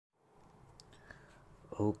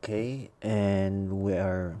Okay, and we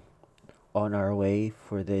are on our way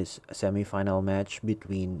for this semifinal match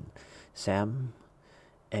between Sam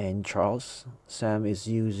and Charles. Sam is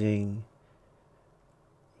using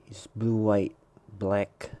his blue, white,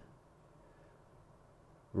 black,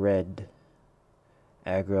 red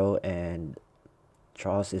aggro, and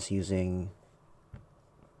Charles is using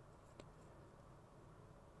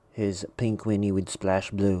his pink Weenie with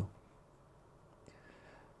splash blue.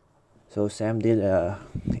 So Sam did a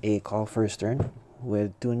call first turn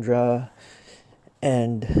with Tundra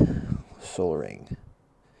and Soul Ring.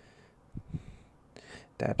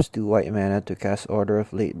 Taps 2 white mana to cast Order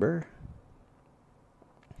of Labor.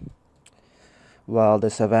 While the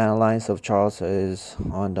Savannah Lines of Charles is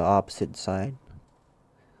on the opposite side.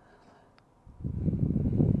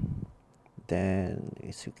 Then,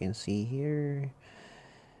 as you can see here,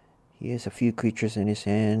 he has a few creatures in his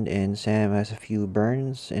hand, and Sam has a few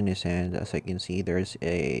burns in his hand. As I can see, there's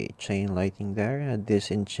a Chain Lightning there, a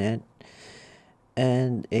Disenchant,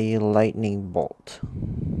 and a Lightning Bolt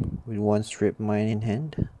with one Strip Mine in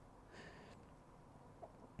hand.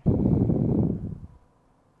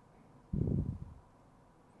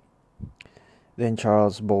 Then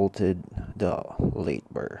Charles bolted the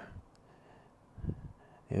Labor.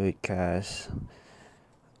 It would cast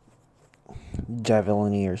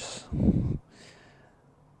Javelineers.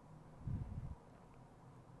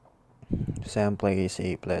 Sam plays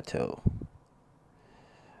a Plateau.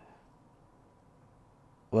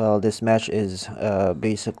 Well, this match is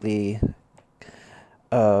basically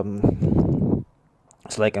it's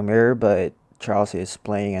like a mirror, but Charles is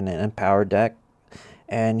playing an empowered deck,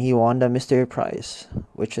 and he won the mystery prize,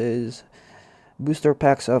 which is booster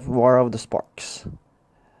packs of War of the Sparks.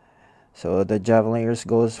 So the Javelineers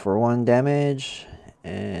goes for 1 damage,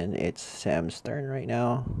 and it's Sam's turn right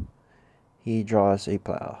now. He draws a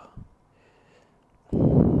plow.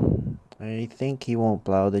 I think he won't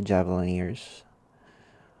plow the Javelineers.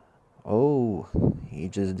 Oh, he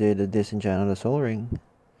just did a Disenchant on the Soul Ring.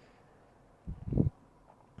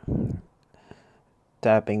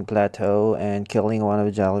 Tapping Plateau and killing one of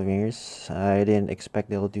the Javelineers. I didn't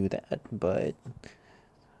expect they'll do that, but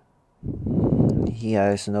he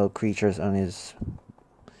has no creatures on his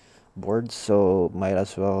board, so might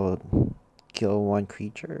as well kill one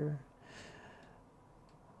creature.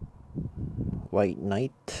 White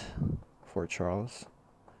Knight for Charles.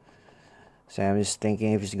 Sam is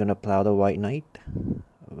thinking if he's gonna plow the White Knight,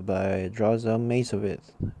 but draws a Mace of it,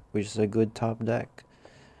 which is a good top deck.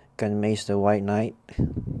 Can Mace the White Knight.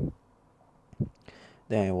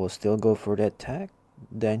 Then we'll still go for the attack.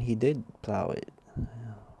 Then he did plow it.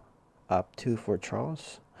 Up 2 for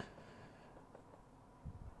Charles.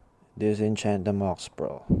 Disenchant the Mox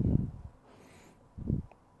Brawl.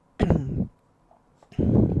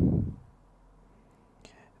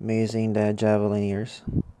 Amazing the Javelineers,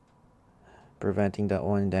 preventing that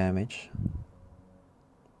 1 damage.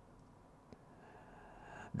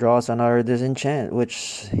 Draws another Disenchant,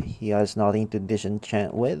 which he has nothing to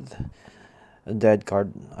disenchant with. A dead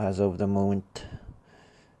card as of the moment.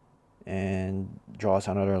 And draws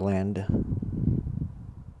another land.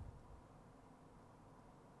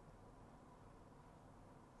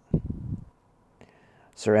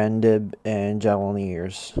 Serendib and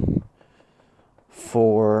Javelineers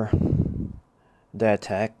for the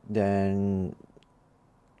attack. Then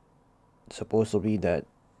supposed to be that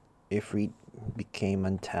Ifrit became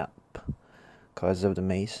untapped because of the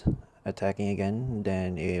Mace attacking again,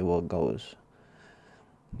 then it will goes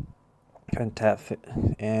untap,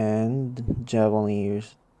 and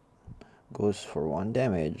Javelineers goes for 1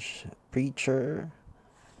 damage. Preacher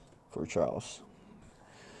for Charles.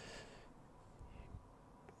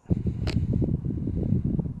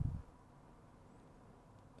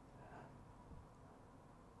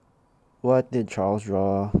 What did Charles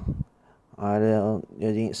draw? I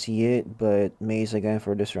didn't see it, but Maze again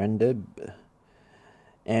for this Rendib.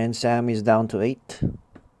 And Sam is down to 8.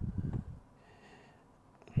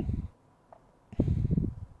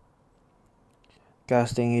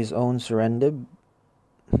 Casting his own Serendib.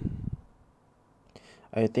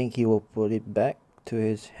 I think he will put it back to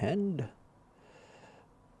his hand.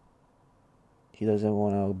 He doesn't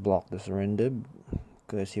want to block the Serendib,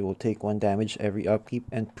 because he will take 1 damage every upkeep,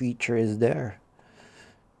 and Preacher is there.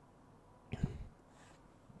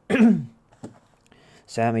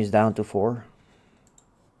 Sam is down to 4.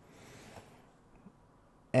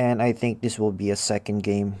 And I think this will be a second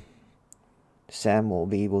game. Sam will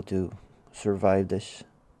be able to survive this.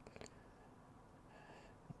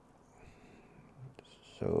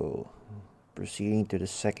 So, proceeding to the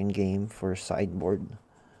second game for sideboard.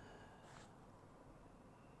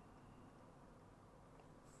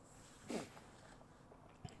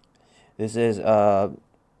 This is the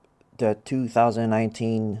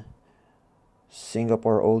 2019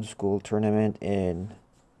 Singapore Old School tournament in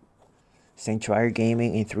Sanctuary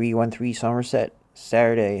Gaming in 313 Somerset.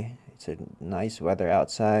 Saturday. It's a nice weather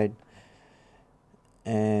outside.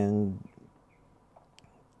 And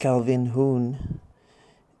Kelvin Hoon,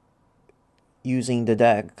 using the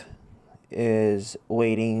deck, is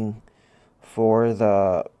waiting for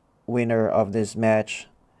the winner of this match.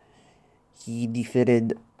 He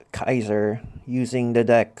defeated Kaiser using the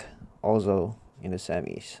deck also in the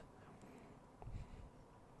semis.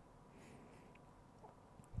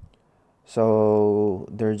 So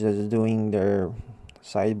they're just doing their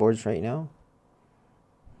sideboards right now.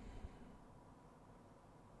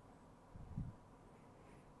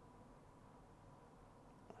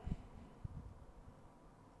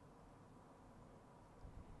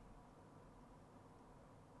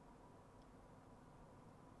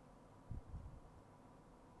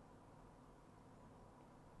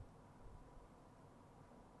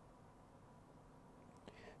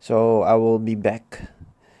 So I will be back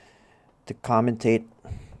to commentate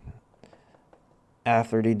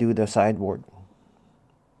after they do the sideboard.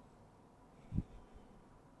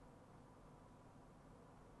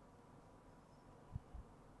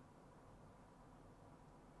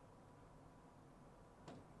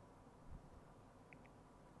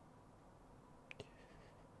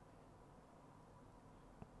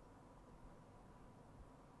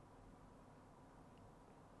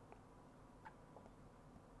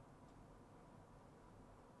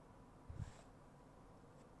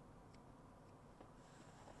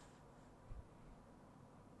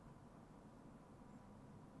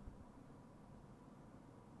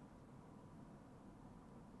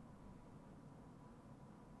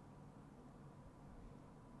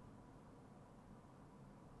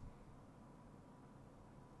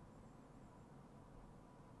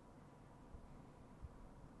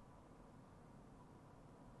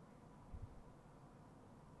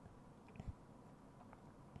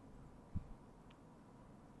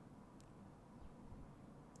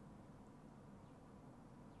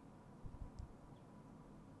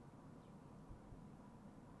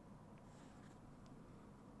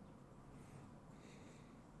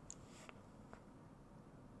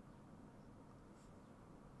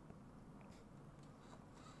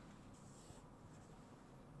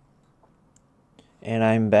 And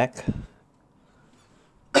I'm back.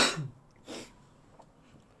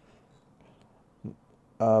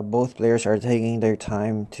 Both players are taking their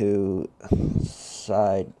time to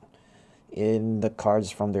side in the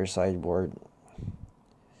cards from their sideboard.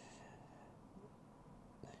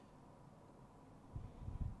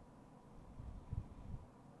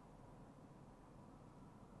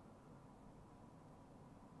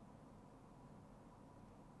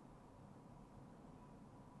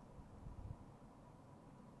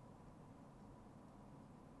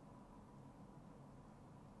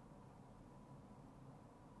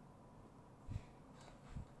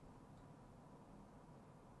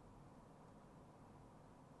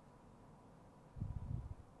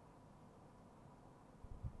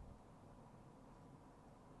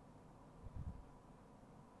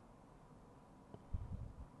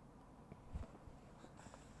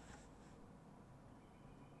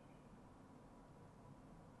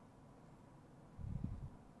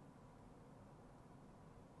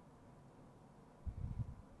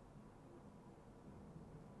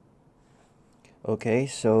 Okay,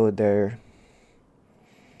 so they're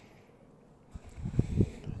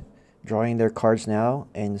drawing their cards now,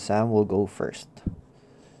 and Sam will go first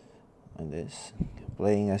on this,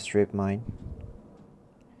 playing a strip mine.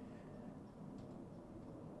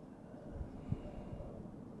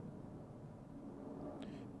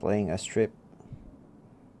 Playing a strip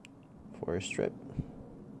for a strip.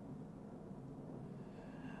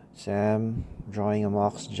 Sam drawing a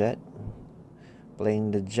Mox Jet, playing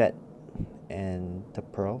the Jet and the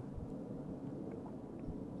Pearl.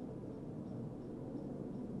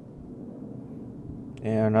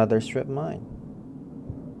 And another strip mine.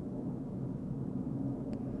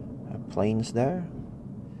 Planes there.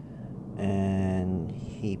 And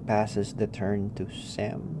he passes the turn to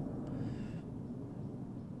Sam.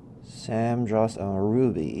 Sam draws a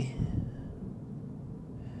Ruby.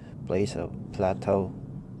 Plays a Plateau.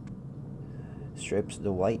 Strips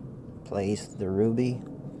the white. Plays the Ruby.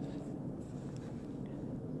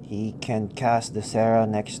 He can cast the Sarah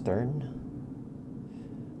next turn.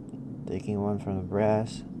 Taking one from the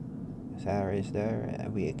brass. Sarah is there.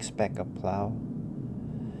 And we expect a plow.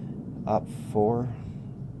 Up 4.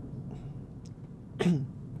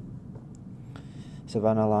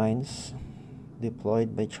 Savannah Lines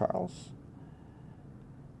deployed by Charles.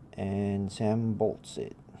 And Sam bolts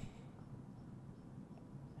it.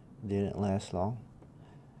 Didn't last long.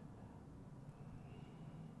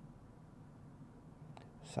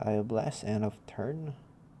 Blast, end of turn.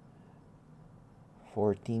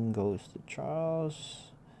 14 goes to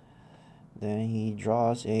Charles. Then he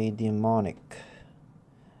draws a demonic.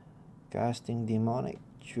 Casting demonic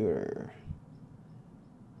tutor.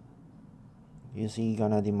 Is he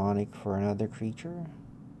gonna demonic for another creature?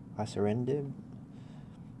 A Serendib?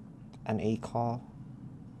 An A-call?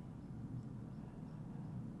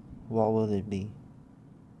 What will it be?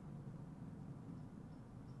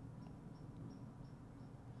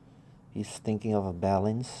 He's thinking of a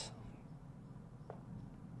balance.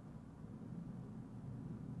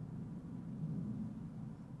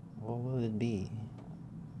 What will it be?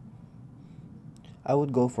 I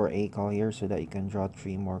would go for A-call here so that you can draw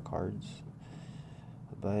 3 more cards.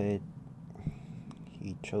 But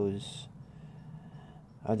he chose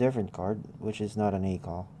a different card, which is not an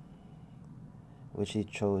A-call. Which he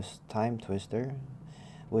chose Time Twister,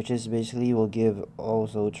 which is basically will give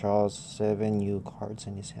also Charles 7 new cards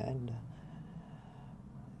in his hand.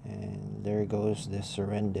 And there goes the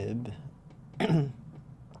Serendib. And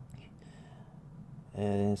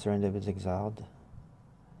Serendib is exiled.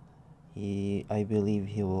 I believe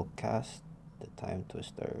he will cast the Time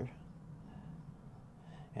Twister.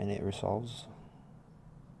 And it resolves.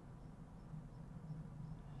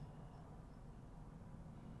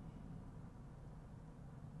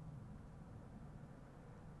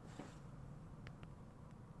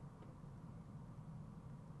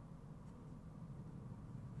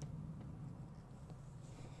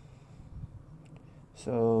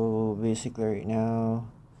 So basically right now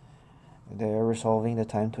they're resolving the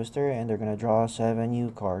Time Twister and they're gonna draw 7 new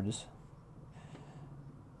cards.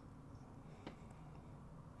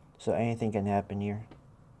 So anything can happen here.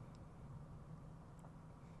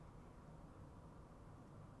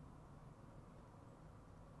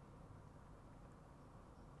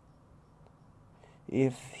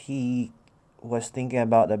 If he was thinking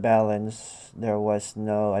about the balance, there was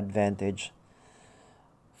no advantage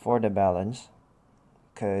for the balance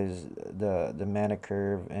because the mana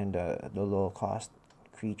curve and the low cost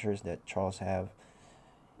creatures that Charles have,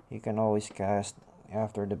 you can always cast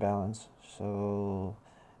after the balance. So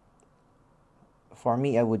for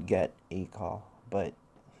me, I would get a call, but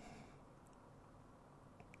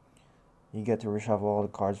you get to reshuffle all the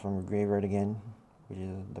cards from your graveyard again, which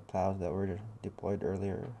is the plows that were deployed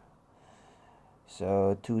earlier.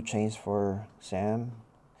 So 2 chains for Sam,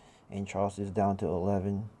 and Charles is down to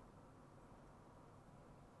 11.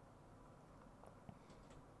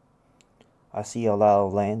 I see a lot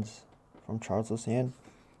of lands from Charles' hand,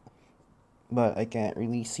 but I can't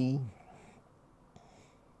really see.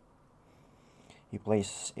 He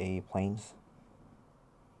plays a plains,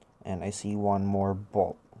 and I see 1 more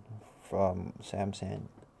bolt from Sam's hand.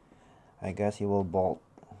 I guess he will bolt.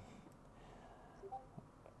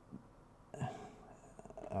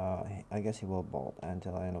 I guess he will bolt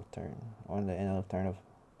until end of turn, on the end of turn of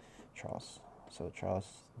Charles. So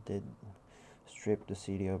Charles did strip the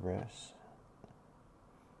City of Brass.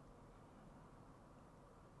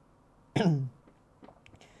 And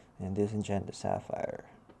disenchant the Sapphire.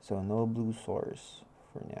 So no blue source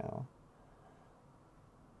for now.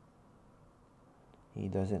 He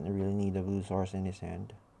doesn't really need a blue source in his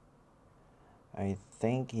hand. I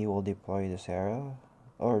think he will deploy the Sarah.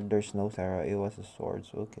 Or there's no Sarah, it was the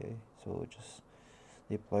swords. Okay, so just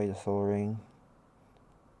deploy the Soul Ring.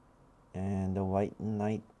 And the White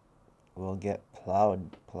Knight will get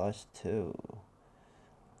plowed +2.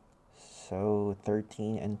 So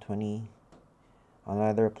 13 and 20.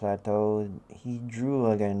 Another plateau. He drew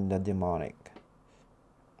again the demonic,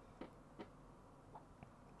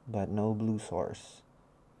 but no blue source.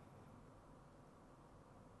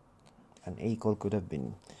 An Echo could have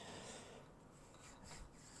been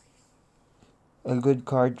a good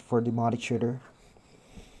card for demonic shooter.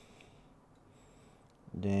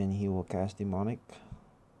 Then he will cast demonic.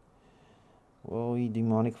 Will he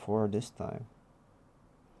demonic for this time?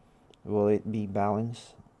 Will it be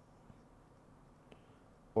balance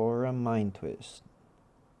or a Mind Twist?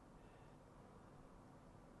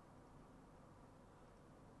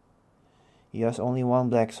 He has only 1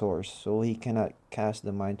 black source, so he cannot cast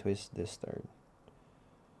the Mind Twist this turn.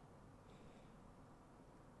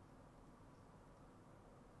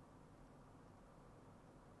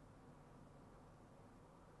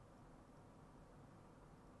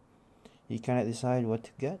 He cannot decide what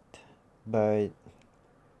to get, but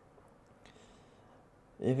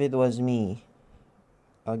if it was me,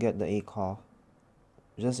 I'll get the A call,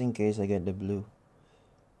 just in case I get the blue.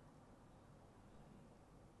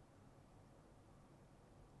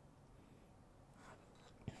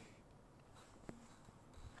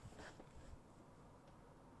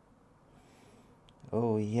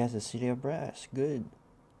 he has a City of Brass. Good.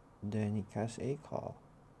 Then he casts a call.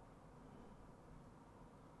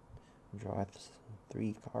 Draw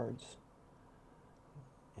 3 cards.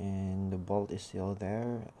 And the bolt is still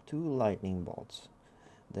there. 2 lightning bolts.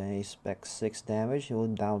 Then he expects 6 damage. He will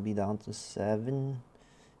now be down to 7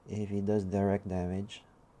 if he does direct damage.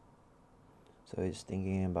 So he's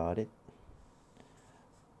thinking about it.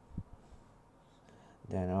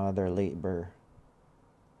 Then another late burr.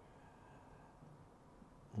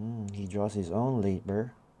 He draws his own late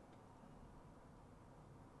burr.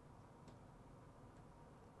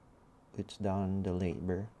 It's down the late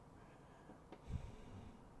burr.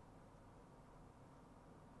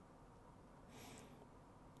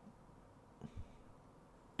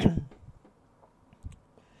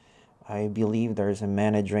 I believe there's a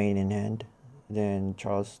mana drain in hand. Then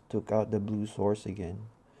Charles took out the blue source again.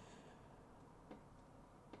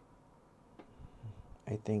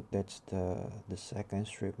 I think that's the second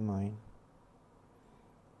strip mine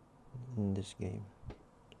in this game.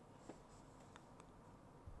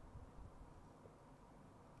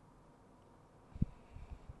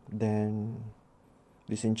 Then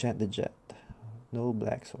disenchant the jet. No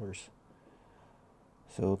black source.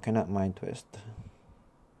 So cannot mind twist.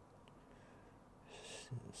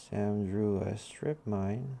 Sam drew a strip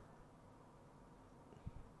mine.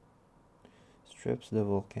 Strips the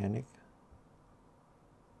volcanic.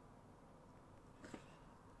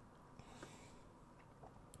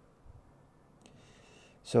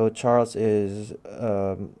 So Charles is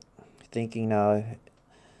thinking now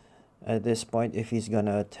at this point if he's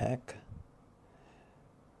gonna attack,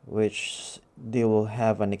 which they will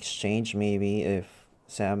have an exchange maybe if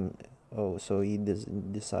Sam. Oh, so he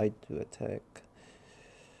doesn't decide to attack.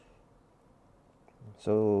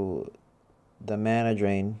 So the mana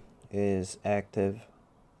drain is active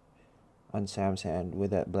on Sam's hand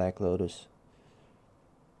with that Black Lotus.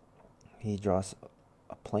 He draws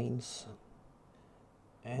a plains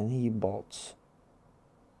and he bolts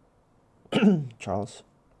Charles.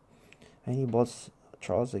 And he bolts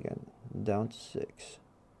Charles again, down to 6.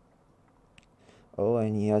 Oh,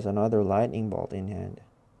 and he has another lightning bolt in hand.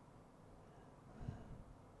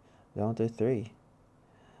 Down to 3.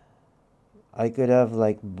 I could have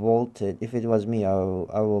like bolted. If it was me, I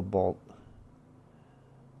will bolt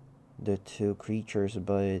the 2 creatures,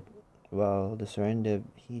 but well, the Serendib,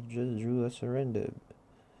 he just drew a Serendib.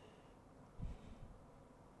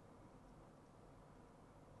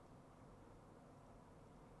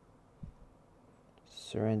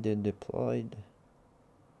 Serendib deployed.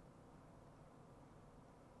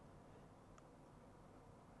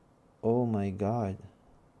 Oh my god.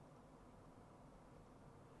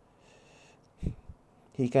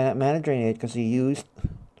 He cannot mana drain it because he used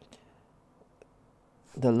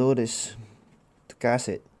the Lotus to cast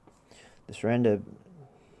it. The Serendib.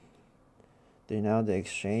 Then now the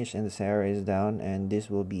exchange and the Sarah is down, and this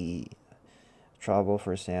will be trouble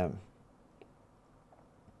for Sam.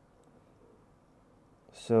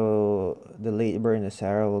 So the late burr and the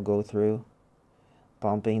Sarah will go through,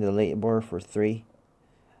 pumping the late burr for 3.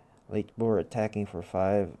 Late burr attacking for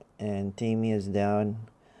 5, and Timmy is down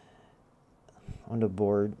on the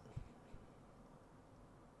board.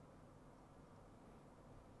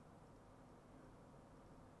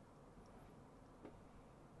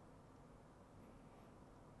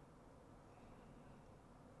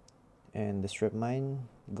 And the strip mine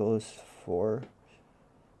goes for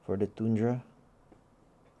the Tundra,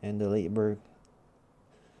 and the late burr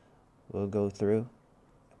will go through,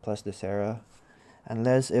 plus the Sarah.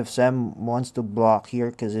 Unless if Sam wants to block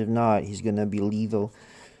here, because if not, he's gonna be lethal.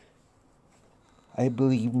 I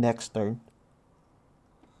believe next turn.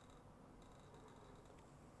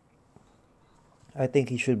 I think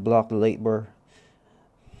he should block the late burr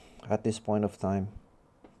at this point of time.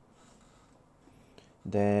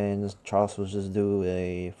 Then Charles will just do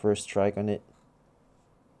a first strike on it.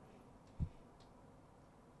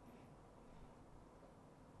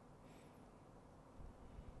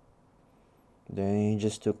 Then he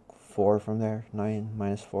just took 4 from there. 9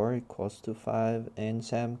 minus 4 equals to 5, and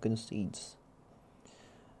Sam concedes.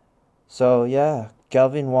 So yeah,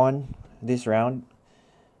 Kelvin won this round,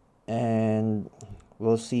 and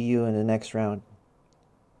we'll see you in the next round.